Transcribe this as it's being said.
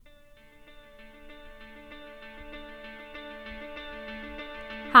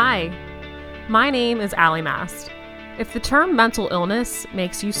Hi, my name is Allie Mast. If the term mental illness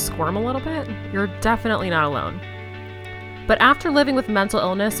makes you squirm a little bit, you're definitely not alone. But after living with mental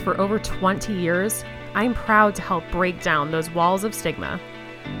illness for over 20 years, I'm proud to help break down those walls of stigma.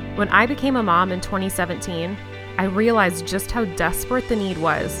 When I became a mom in 2017, I realized just how desperate the need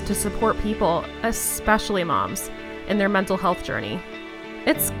was to support people, especially moms, in their mental health journey.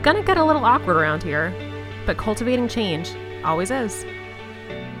 It's gonna get a little awkward around here, but cultivating change always is.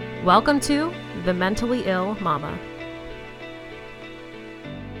 Welcome to The Mentally Ill Mama.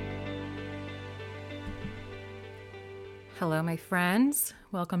 Hello, my friends.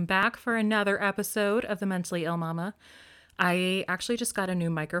 Welcome back for another episode of The Mentally Ill Mama. I actually just got a new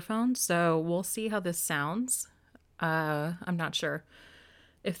microphone, so we'll see how this sounds. I'm not sure.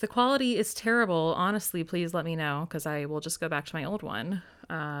 If the quality is terrible, honestly, please let me know, because I will just go back to my old one.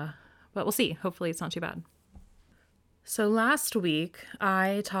 But we'll see. Hopefully it's not too bad. So last week,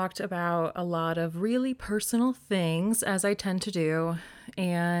 I talked about a lot of really personal things, as I tend to do,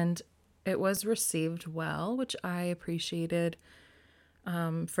 and it was received well, which I appreciated.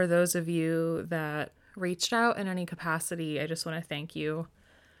 For those of you that reached out in any capacity, I just want to thank you,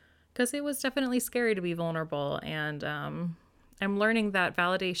 because it was definitely scary to be vulnerable, and I'm learning that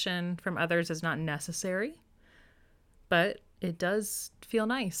validation from others is not necessary, but it does feel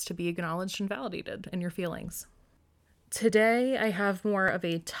nice to be acknowledged and validated in your feelings. Today, I have more of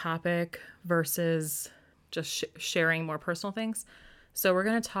a topic versus just sharing more personal things. So we're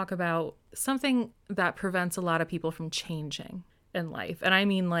going to talk about something that prevents a lot of people from changing in life. And I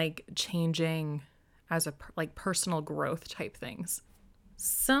mean like changing as a personal growth type things.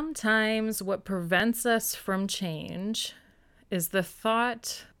 Sometimes what prevents us from change is the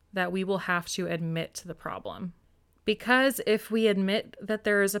thought that we will have to admit to the problem. Because if we admit that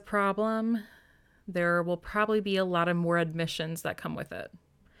there is a problem, there will probably be a lot of more admissions that come with it.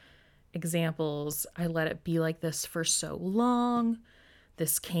 Examples: I let it be like this for so long.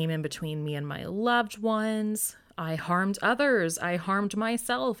 This came in between me and my loved ones. I harmed others. I harmed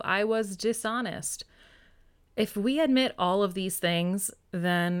myself. I was dishonest. If we admit all of these things,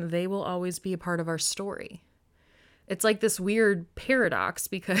 then they will always be a part of our story. It's like this weird paradox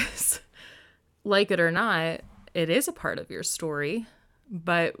because, like it or not, it is a part of your story.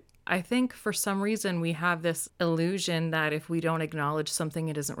 But I think for some reason we have this illusion that if we don't acknowledge something,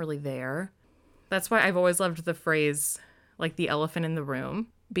 it isn't really there. That's why I've always loved the phrase, like the elephant in the room,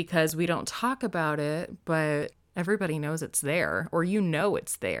 because we don't talk about it, but everybody knows it's there, or you know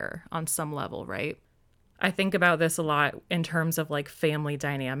it's there on some level, right? I think about this a lot in terms of like family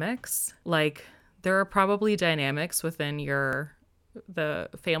dynamics. Like there are probably dynamics within the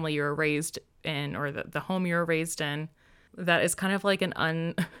family you were raised in, or the home you were raised in, that is kind of like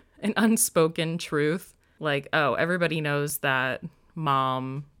an unspoken truth. Like, oh, everybody knows that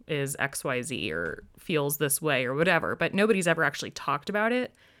mom is XYZ or feels this way or whatever, but nobody's ever actually talked about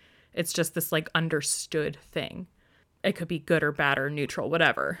it. It's just this like understood thing. It could be good or bad or neutral,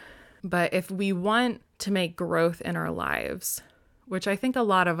 whatever. But if we want to make growth in our lives, which I think a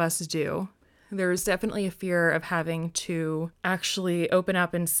lot of us do, there's definitely a fear of having to actually open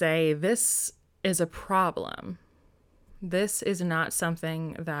up and say, this is a problem. This is not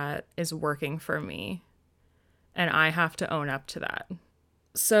something that is working for me, and I have to own up to that.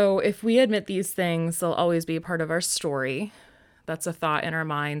 So if we admit these things, they'll always be a part of our story. That's a thought in our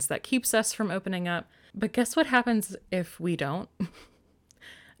minds that keeps us from opening up. But guess what happens if we don't?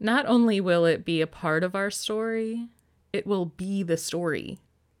 Not only will it be a part of our story, it will be the story.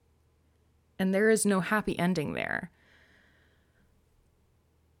 And there is no happy ending there.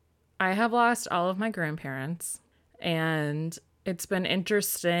 I have lost all of my grandparents. And it's been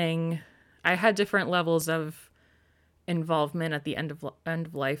interesting. I had different levels of involvement at the end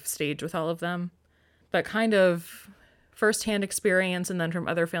of life stage with all of them, but kind of firsthand experience, and then from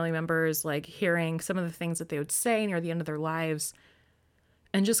other family members, like hearing some of the things that they would say near the end of their lives,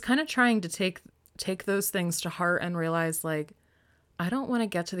 and just kind of trying to take those things to heart and realize, like, I don't want to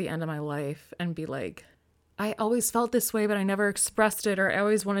get to the end of my life and be like, I always felt this way, but I never expressed it, or I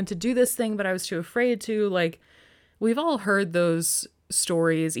always wanted to do this thing, but I was too afraid to. Like, we've all heard those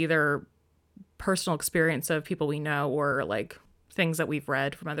stories, either personal experience of people we know or like things that we've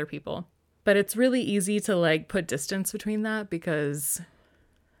read from other people. But it's really easy to like put distance between that, because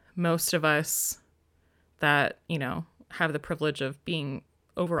most of us that, have the privilege of being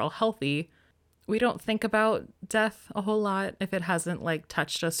overall healthy, we don't think about death a whole lot if it hasn't like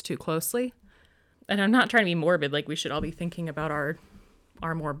touched us too closely. And I'm not trying to be morbid, like we should all be thinking about our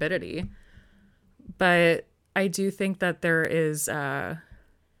morbidity. But I do think that it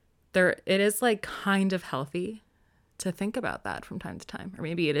is like kind of healthy to think about that from time to time. Or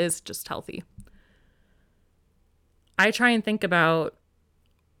maybe it is just healthy. I try and think about,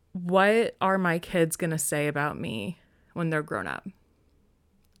 what are my kids going to say about me when they're grown up?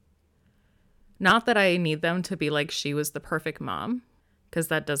 Not that I need them to be like, she was the perfect mom, because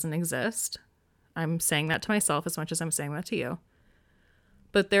that doesn't exist. I'm saying that to myself as much as I'm saying that to you.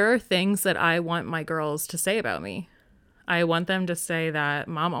 But there are things that I want my girls to say about me. I want them to say that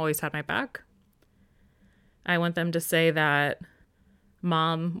mom always had my back. I want them to say that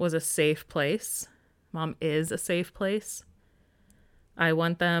mom was a safe place. Mom is a safe place. I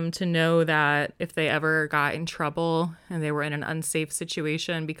want them to know that if they ever got in trouble and they were in an unsafe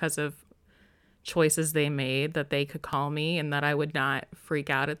situation because of choices they made, that they could call me and that I would not freak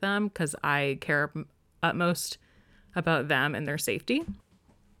out at them, because I care utmost about them and their safety.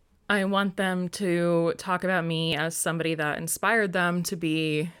 I want them to talk about me as somebody that inspired them to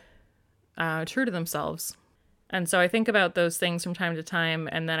be true to themselves. And so I think about those things from time to time,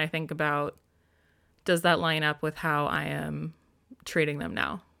 and then I think about, does that line up with how I am treating them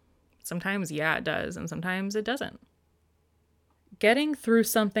now? Sometimes, yeah, it does, and sometimes it doesn't. Getting through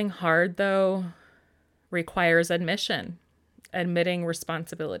something hard, though, requires admitting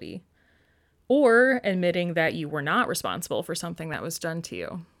responsibility, or admitting that you were not responsible for something that was done to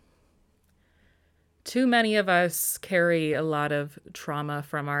you. Too many of us carry a lot of trauma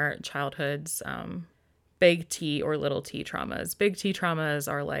from our childhoods, big T or little t traumas. Big T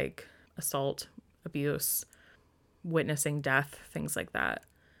traumas are like assault, abuse, witnessing death, things like that.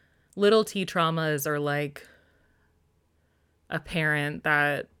 Little t traumas are like a parent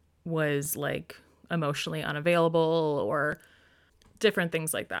that was like emotionally unavailable, or different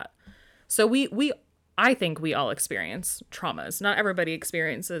things like that. So I think we all experience traumas. Not everybody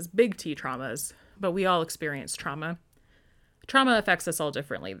experiences big T traumas, but we all experience trauma. Trauma affects us all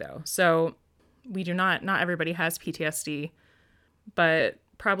differently, though. So we do not everybody has PTSD, but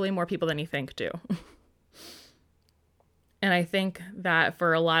probably more people than you think do. And I think that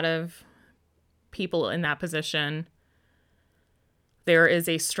for a lot of people in that position, there is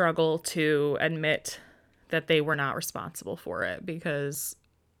a struggle to admit that they were not responsible for it, because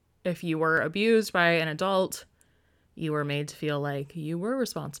if you were abused by an adult, you were made to feel like you were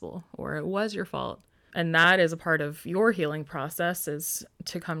responsible or it was your fault. And that is a part of your healing process, is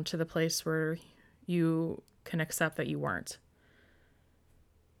to come to the place where you can accept that you weren't.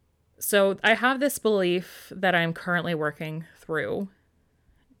 So I have this belief that I'm currently working through,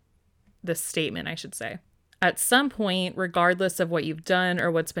 this statement, I should say. At some point, regardless of what you've done or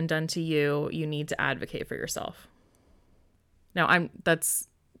what's been done to you, you need to advocate for yourself. Now,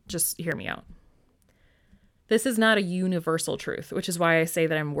 just hear me out. This is not a universal truth, which is why I say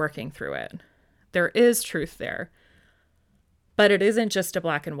that I'm working through it. There is truth there, but it isn't just a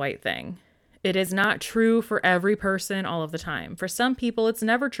black and white thing. It is not true for every person all of the time. For some people, it's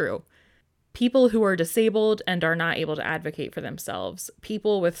never true. People who are disabled and are not able to advocate for themselves,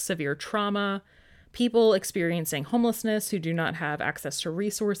 people with severe trauma, people experiencing homelessness who do not have access to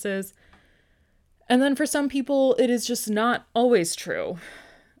resources. And then for some people, it is just not always true.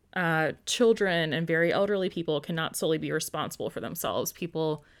 Children and very elderly people cannot solely be responsible for themselves.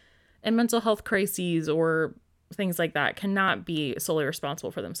 People in mental health crises or things like that cannot be solely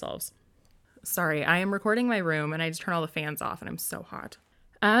responsible for themselves. Sorry, I am recording my room and I just turn all the fans off and I'm so hot.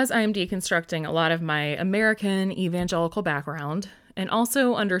 As I am deconstructing a lot of my American evangelical background and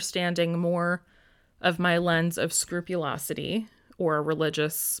also understanding more of my lens of scrupulosity or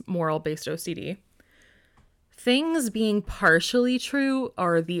religious moral-based OCD, things being partially true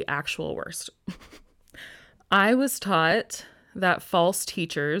are the actual worst. I was taught that false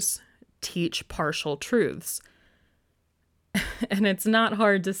teachers teach partial truths. And it's not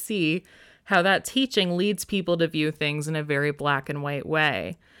hard to see how that teaching leads people to view things in a very black and white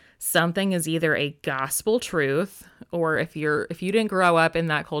way. Something is either a gospel truth, or if you didn't grow up in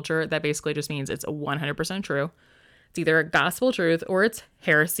that culture, that basically just means it's 100% true. It's either a gospel truth or it's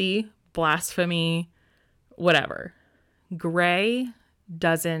heresy, blasphemy, whatever. Gray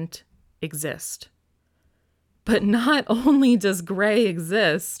doesn't exist. But not only does gray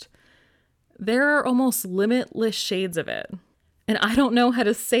exist, there are almost limitless shades of it. And I don't know how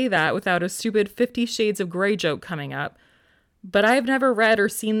to say that without a stupid 50 Shades of Grey joke coming up. But I've never read or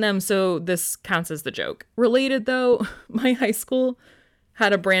seen them, so this counts as the joke. Related though, my high school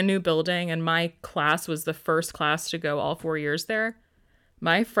had a brand new building and my class was the first class to go all 4 years there.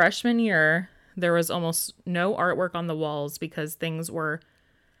 My freshman year, there was almost no artwork on the walls because things were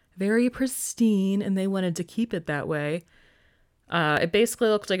very pristine and they wanted to keep it that way. It basically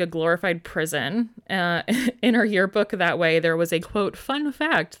looked like a glorified prison. In our yearbook that way, there was a quote, fun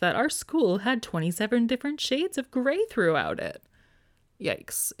fact that our school had 27 different shades of gray throughout it.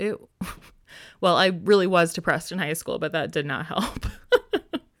 Yikes. Well, I really was depressed in high school, but that did not help.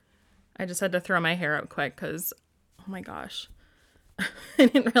 I just had to throw my hair out quick because, oh my gosh. I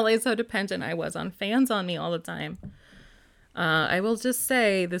didn't realize how dependent I was on fans on me all the time. I will just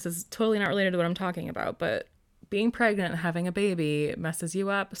say, this is totally not related to what I'm talking about, but being pregnant and having a baby messes you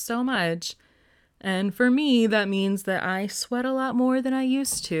up so much. And for me, that means that I sweat a lot more than I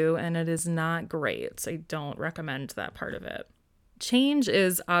used to, and it is not great. So I don't recommend that part of it. Change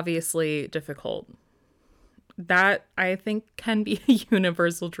is obviously difficult. That, I think, can be a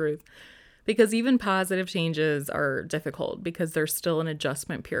universal truth, because even positive changes are difficult because there's still an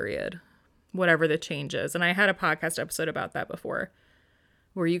adjustment period, whatever the change is. And I had a podcast episode about that before,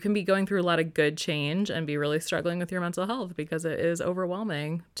 where you can be going through a lot of good change and be really struggling with your mental health because it is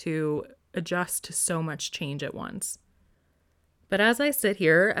overwhelming to adjust to so much change at once. But as I sit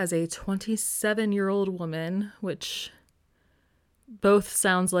here as a 27-year-old woman, which both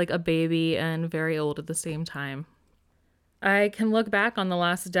sounds like a baby and very old at the same time, I can look back on the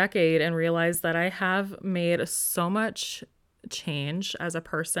last decade and realize that I have made so much change as a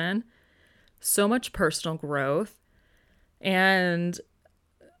person, so much personal growth, and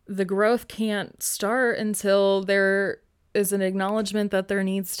the growth can't start until there is an acknowledgement that there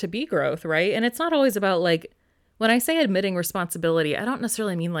needs to be growth, right? And it's not always about like, when I say admitting responsibility, I don't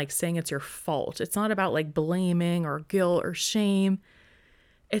necessarily mean like saying it's your fault. It's not about like blaming or guilt or shame.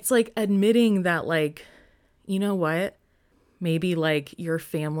 It's like admitting that like, you know what? Maybe like your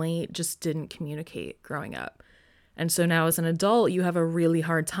family just didn't communicate growing up. And so now as an adult, you have a really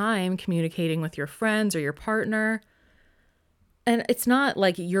hard time communicating with your friends or your partner. And it's not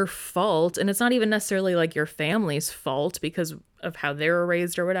like your fault, and it's not even necessarily like your family's fault because of how they were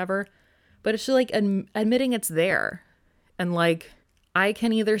raised or whatever, but it's just like admitting it's there. And like, I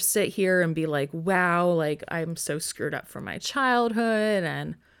can either sit here and be like, wow, like I'm so screwed up from my childhood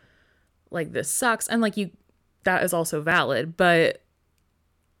and like this sucks. And like that is also valid, but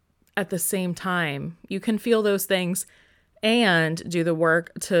at the same time, you can feel those things and do the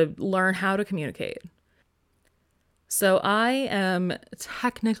work to learn how to communicate. So I am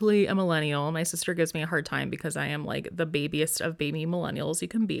technically a millennial. My sister gives me a hard time because I am like the babiest of baby millennials you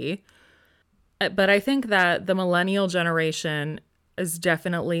can be. But I think that the millennial generation is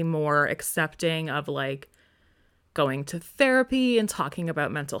definitely more accepting of like going to therapy and talking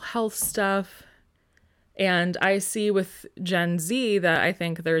about mental health stuff. And I see with Gen Z that I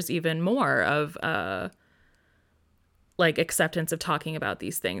think there's even more of like acceptance of talking about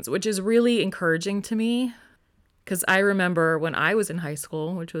these things, which is really encouraging to me. Because I remember when I was in high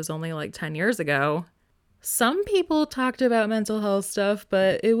school, which was only like 10 years ago, some people talked about mental health stuff,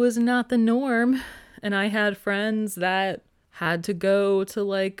 but it was not the norm. And I had friends that had to go to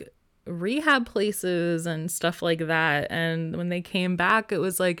like rehab places and stuff like that. And when they came back, it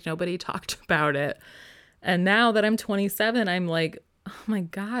was like nobody talked about it. And now that I'm 27, I'm like, oh my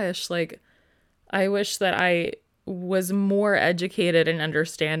gosh, like I wish that I was more educated and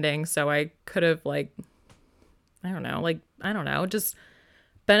understanding so I could have like, I don't know, just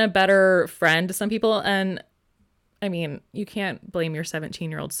been a better friend to some people. And I mean, you can't blame your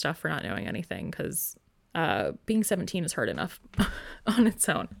 17-year-old stuff for not knowing anything because being 17 is hard enough on its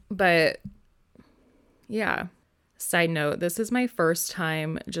own. But yeah, side note, this is my first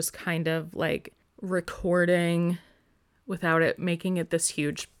time just kind of like recording without it making it this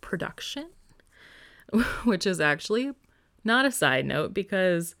huge production, which is actually not a side note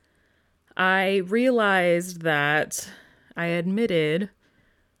because I realized that I admitted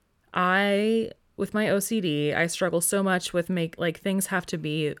with my OCD, I struggle so much with things have to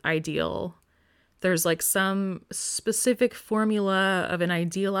be ideal. There's like some specific formula of an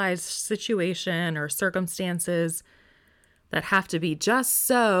idealized situation or circumstances that have to be just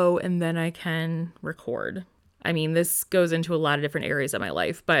so, and then I can record. I mean, this goes into a lot of different areas of my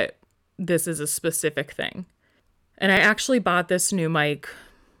life, but this is a specific thing. And I actually bought this new mic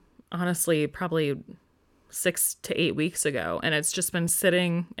honestly, probably 6 to 8 weeks ago. And it's just been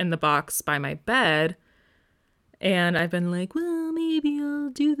sitting in the box by my bed. And I've been like, well, maybe I'll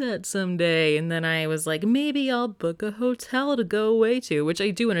do that someday. And then I was like, maybe I'll book a hotel to go away to, which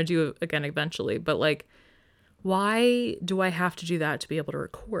I do want to do again eventually. But like, why do I have to do that to be able to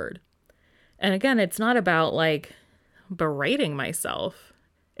record? And again, it's not about like berating myself.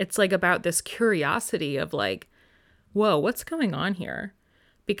 It's like about this curiosity of like, whoa, what's going on here?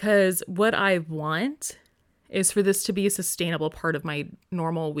 Because what I want is for this to be a sustainable part of my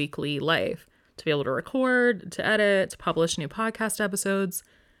normal weekly life, to be able to record, to edit, to publish new podcast episodes.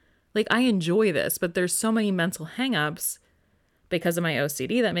 Like, I enjoy this, but there's so many mental hangups because of my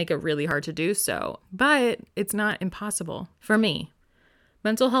OCD that make it really hard to do so. But it's not impossible for me.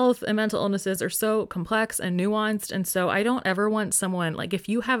 Mental health and mental illnesses are so complex and nuanced. And so I don't ever want someone, like, if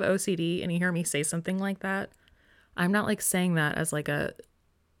you have OCD and you hear me say something like that, I'm not like saying that as like a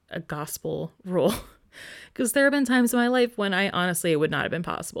gospel rule. Because there have been times in my life when it would not have been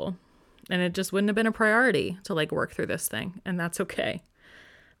possible. And it just wouldn't have been a priority to like work through this thing. And that's okay.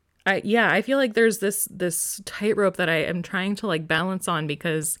 I feel like there's this tightrope that I am trying to like balance on,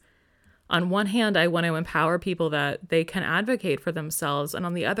 because on one hand, I want to empower people that they can advocate for themselves. And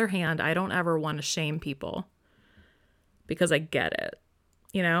on the other hand, I don't ever want to shame people because I get it,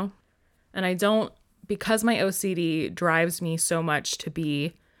 you know? And I don't, because my OCD drives me so much to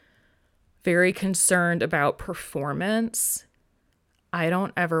be very concerned about performance, I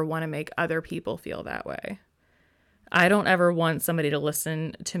don't ever want to make other people feel that way. I don't ever want somebody to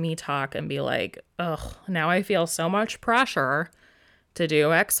listen to me talk and be like, ugh, now I feel so much pressure to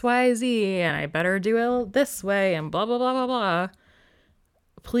do X, Y, Z, and I better do it this way and blah, blah, blah, blah, blah.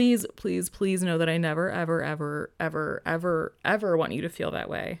 Please, please, please know that I never, ever, ever, ever, ever, ever want you to feel that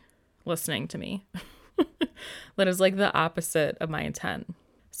way listening to me. That is like the opposite of my intent.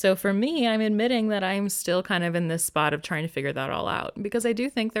 So for me, I'm admitting that I'm still kind of in this spot of trying to figure that all out, because I do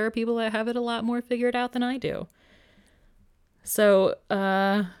think there are people that have it a lot more figured out than I do. So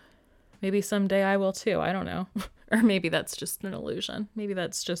maybe someday I will too. I don't know. Or maybe that's just an illusion. Maybe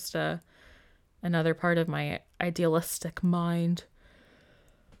that's just another part of my idealistic mind.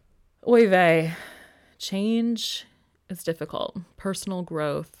 Oy vey. Change is difficult. Personal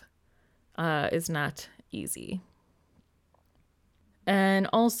growth is not easy. And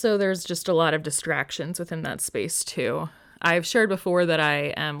also there's just a lot of distractions within that space too. I've shared before that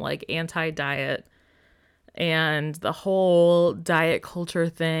I am like anti-diet, and the whole diet culture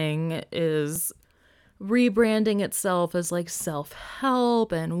thing is rebranding itself as like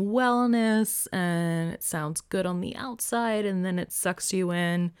self-help and wellness, and it sounds good on the outside and then it sucks you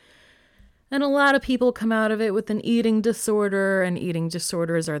in. And a lot of people come out of it with an eating disorder, and eating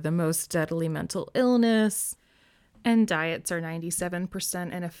disorders are the most deadly mental illness. And diets are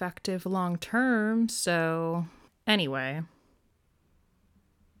 97% ineffective long term. So anyway,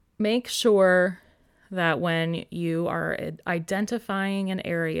 make sure that when you are identifying an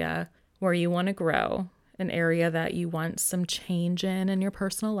area where you want to grow, an area that you want some change in your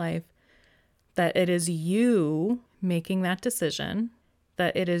personal life, that it is you making that decision,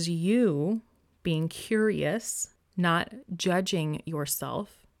 that it is you being curious, not judging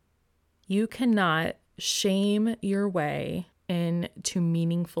yourself. You cannot shame your way into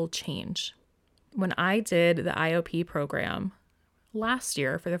meaningful change. When I did the IOP program last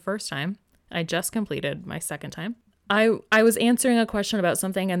year for the first time, I just completed my second time. I was answering a question about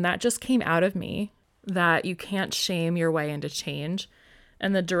something, and that just came out of me, that you can't shame your way into change.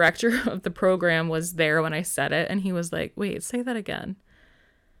 And the director of the program was there when I said it, and he was like, wait, say that again.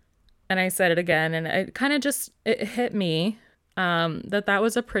 And I said it again, and it kind of just, it hit me that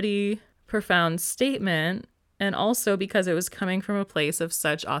was a pretty profound statement. And also because it was coming from a place of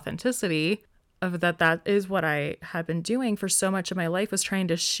such authenticity, of that is what I had been doing for so much of my life, was trying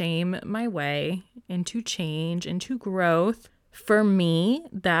to shame my way into change, into growth. For me,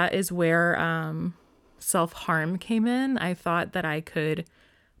 that is where self-harm came in. I thought that I could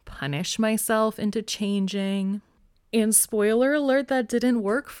punish myself into changing. And spoiler alert, that didn't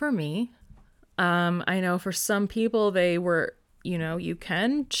work for me. I know for some people they were, you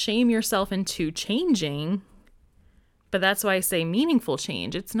can shame yourself into changing, but that's why I say meaningful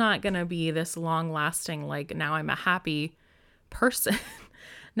change. It's not going to be this long lasting, like, now I'm a happy person.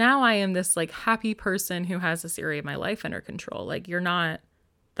 Now I am this like happy person who has this area of my life under control. Like,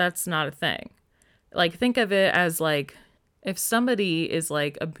 that's not a thing. Like, think of it as like, if somebody is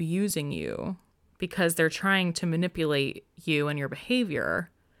like abusing you because they're trying to manipulate you and your behavior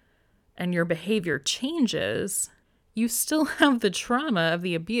changes, you still have the trauma of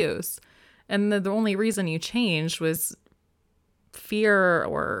the abuse. And the only reason you changed was fear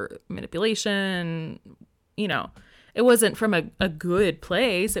or manipulation. It wasn't from a good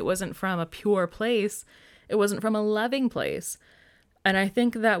place. It wasn't from a pure place. It wasn't from a loving place. And I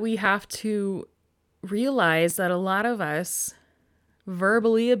think that we have to realize that a lot of us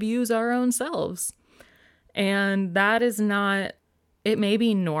verbally abuse our own selves. And that is not, it may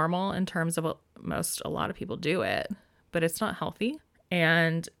be normal in terms of a lot of people do it, but it's not healthy.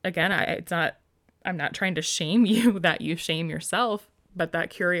 And again, I'm not trying to shame you that you shame yourself, but that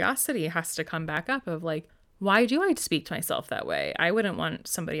curiosity has to come back up of like, why do I speak to myself that way? I wouldn't want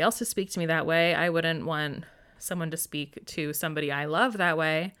somebody else to speak to me that way. I wouldn't want someone to speak to somebody I love that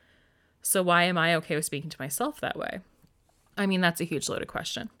way. So why am I okay with speaking to myself that way? I mean, that's a huge loaded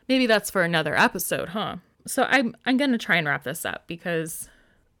question. Maybe that's for another episode, huh? So I'm going to try and wrap this up because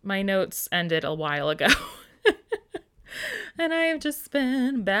my notes ended a while ago. And I've just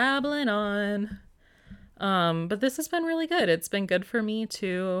been babbling on. But this has been really good. It's been good for me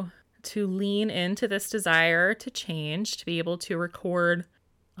to lean into this desire to change, to be able to record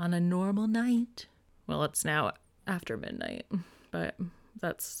on a normal night. Well, it's now after midnight, but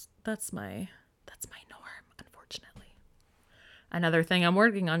that's my norm, unfortunately. Another thing I'm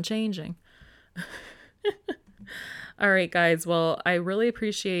working on changing. All right, guys. Well, I really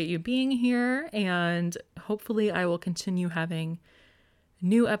appreciate you being here, and hopefully I will continue having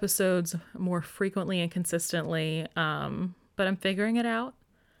new episodes more frequently and consistently. But I'm figuring it out.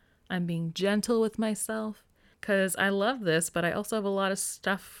 I'm being gentle with myself because I love this, but I also have a lot of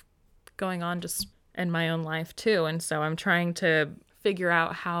stuff going on just in my own life too. And so I'm trying to figure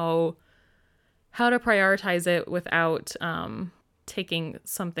out how to prioritize it without taking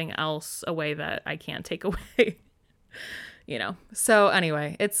something else away that I can't take away. So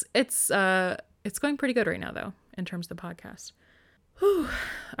anyway, it's going pretty good right now though, in terms of the podcast. Whew.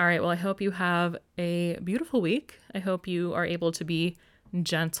 All right. Well, I hope you have a beautiful week. I hope you are able to be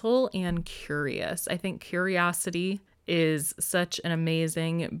gentle and curious. I think curiosity is such an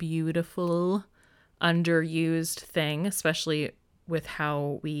amazing, beautiful, underused thing, especially with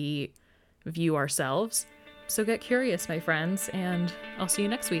how we view ourselves. So get curious, my friends, and I'll see you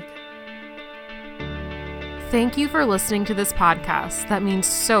next week. Thank you for listening to this podcast. That means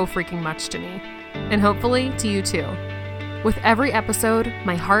so freaking much to me, and hopefully to you too. With every episode,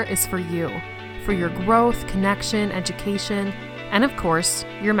 my heart is for you, for your growth, connection, education, and of course,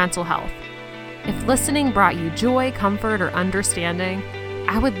 your mental health. If listening brought you joy, comfort, or understanding,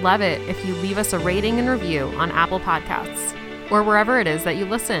 I would love it if you leave us a rating and review on Apple Podcasts or wherever it is that you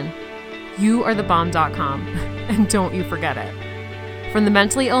listen. You are thebomb.com, and don't you forget it. From the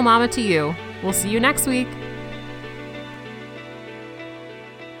Mentally Ill Mama to you, we'll see you next week.